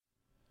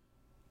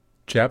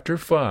Chapter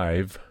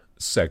 5,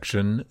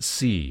 Section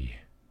C.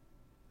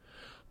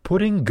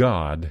 Putting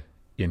God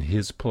in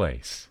His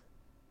Place.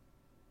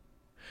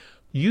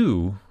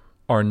 You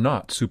are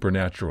not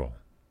supernatural.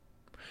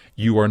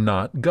 You are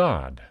not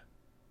God.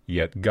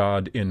 Yet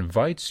God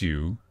invites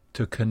you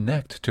to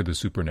connect to the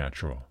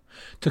supernatural,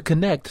 to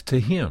connect to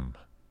Him.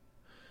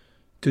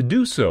 To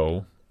do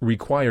so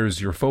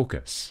requires your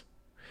focus.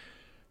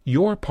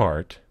 Your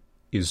part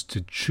is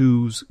to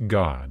choose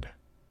God.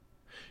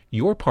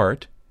 Your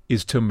part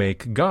is to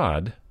make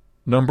God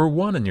number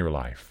one in your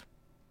life.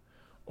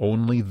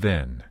 Only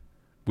then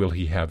will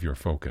He have your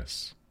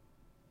focus.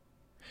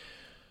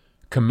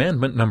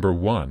 Commandment number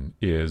 1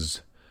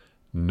 is,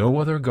 no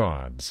other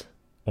gods,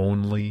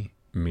 only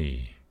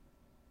me.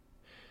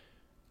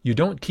 You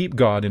don't keep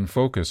God in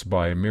focus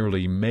by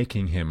merely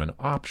making Him an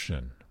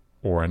option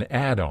or an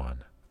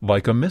add-on,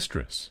 like a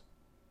mistress.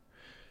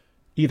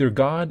 Either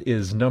God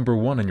is number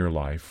 1 in your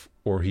life,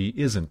 or He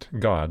isn't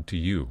God to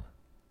you.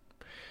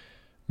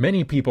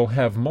 Many people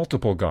have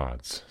multiple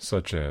gods,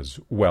 such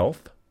as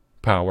wealth,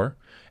 power,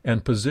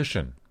 and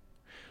position.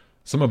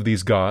 Some of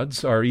these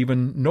gods are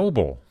even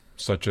noble,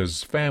 such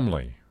as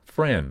family,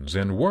 friends,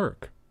 and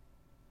work.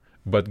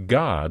 But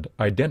God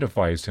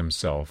identifies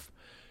Himself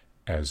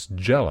as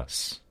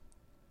jealous.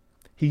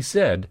 He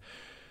said,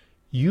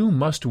 "You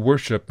must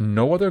worship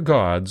no other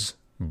gods,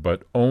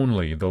 but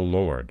only the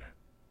Lord,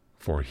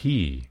 for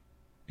He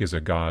is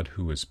a God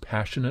who is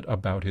passionate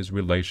about His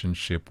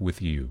relationship with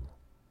you."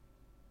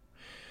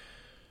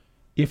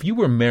 If you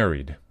were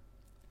married,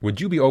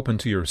 would you be open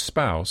to your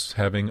spouse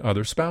having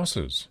other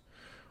spouses?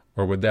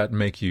 Or would that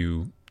make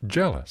you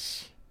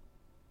jealous?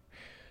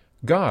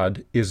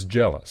 God is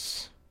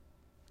jealous.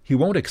 He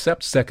won't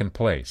accept second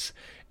place,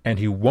 and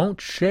He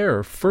won't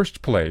share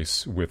first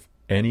place with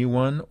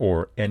anyone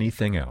or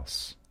anything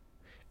else.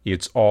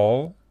 It's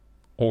all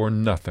or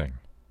nothing.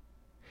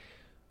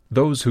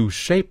 Those who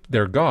shape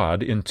their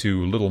God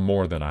into little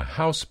more than a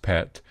house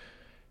pet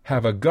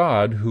have a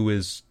God who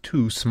is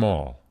too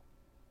small.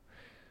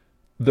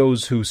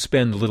 Those who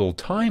spend little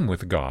time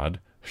with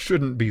God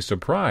shouldn't be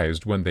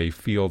surprised when they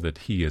feel that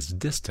He is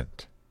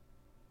distant.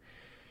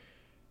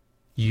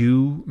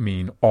 You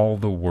mean all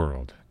the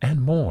world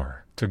and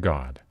more to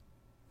God.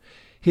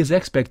 His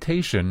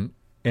expectation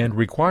and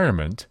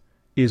requirement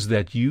is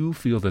that you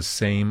feel the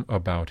same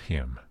about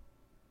Him.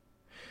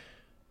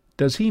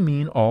 Does He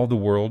mean all the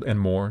world and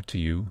more to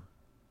you?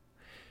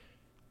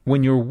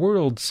 When your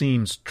world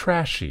seems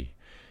trashy,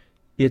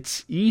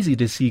 it's easy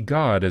to see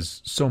God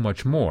as so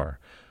much more.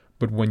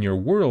 But when your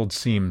world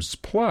seems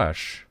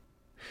plush,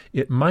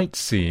 it might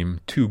seem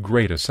too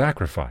great a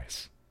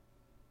sacrifice.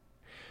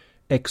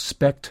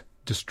 Expect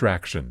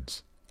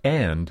distractions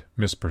and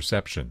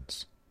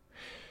misperceptions.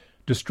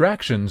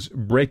 Distractions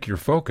break your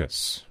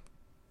focus.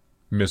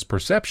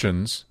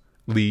 Misperceptions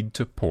lead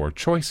to poor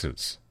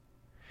choices.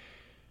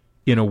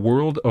 In a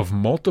world of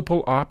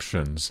multiple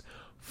options,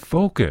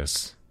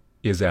 focus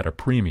is at a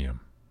premium.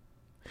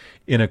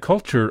 In a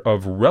culture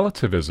of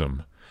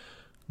relativism,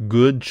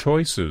 good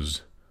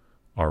choices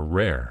are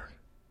rare.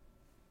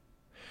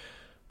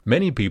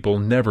 Many people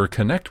never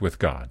connect with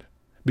God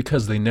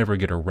because they never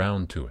get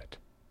around to it.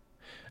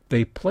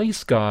 They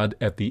place God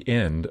at the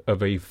end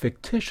of a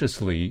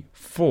fictitiously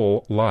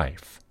full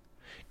life,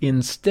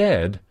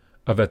 instead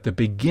of at the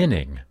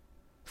beginning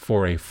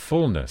for a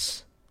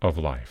fullness of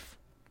life.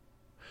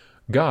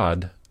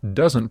 God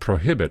doesn't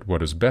prohibit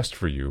what is best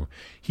for you.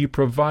 He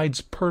provides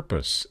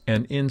purpose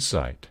and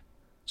insight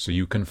so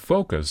you can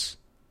focus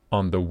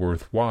on the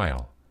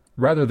worthwhile,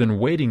 rather than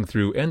wading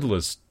through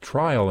endless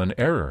trial and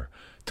error,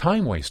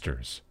 time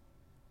wasters.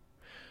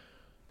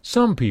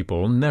 Some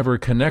people never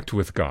connect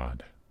with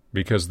God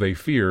because they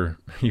fear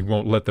He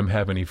won't let them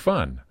have any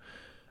fun.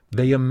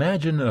 They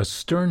imagine a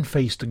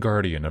stern-faced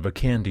guardian of a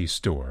candy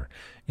store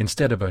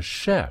instead of a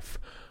chef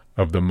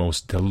of the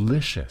most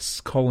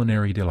delicious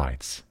culinary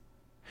delights,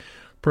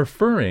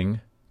 preferring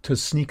to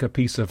sneak a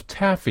piece of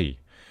taffy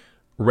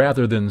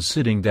rather than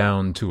sitting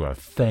down to a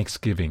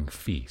Thanksgiving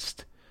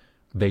feast.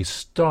 They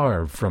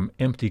starve from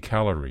empty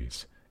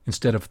calories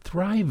instead of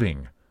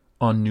thriving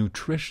on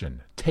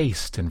nutrition,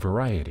 taste, and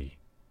variety.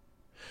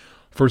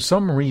 For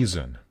some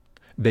reason,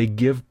 they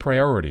give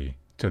priority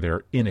to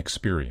their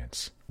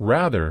inexperience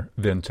rather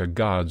than to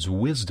God's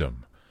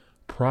wisdom,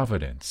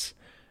 providence,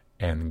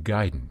 and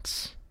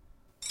guidance.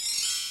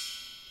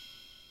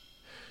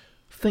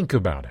 Think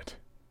about it.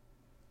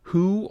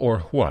 Who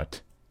or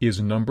what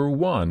is number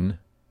 1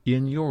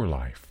 in your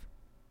life?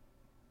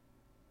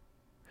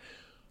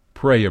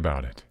 Pray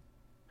about it.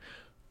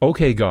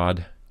 Okay,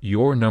 God,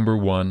 you're number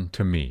 1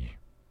 to me.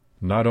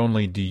 Not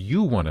only do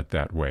you want it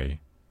that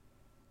way,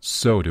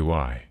 so do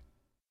I.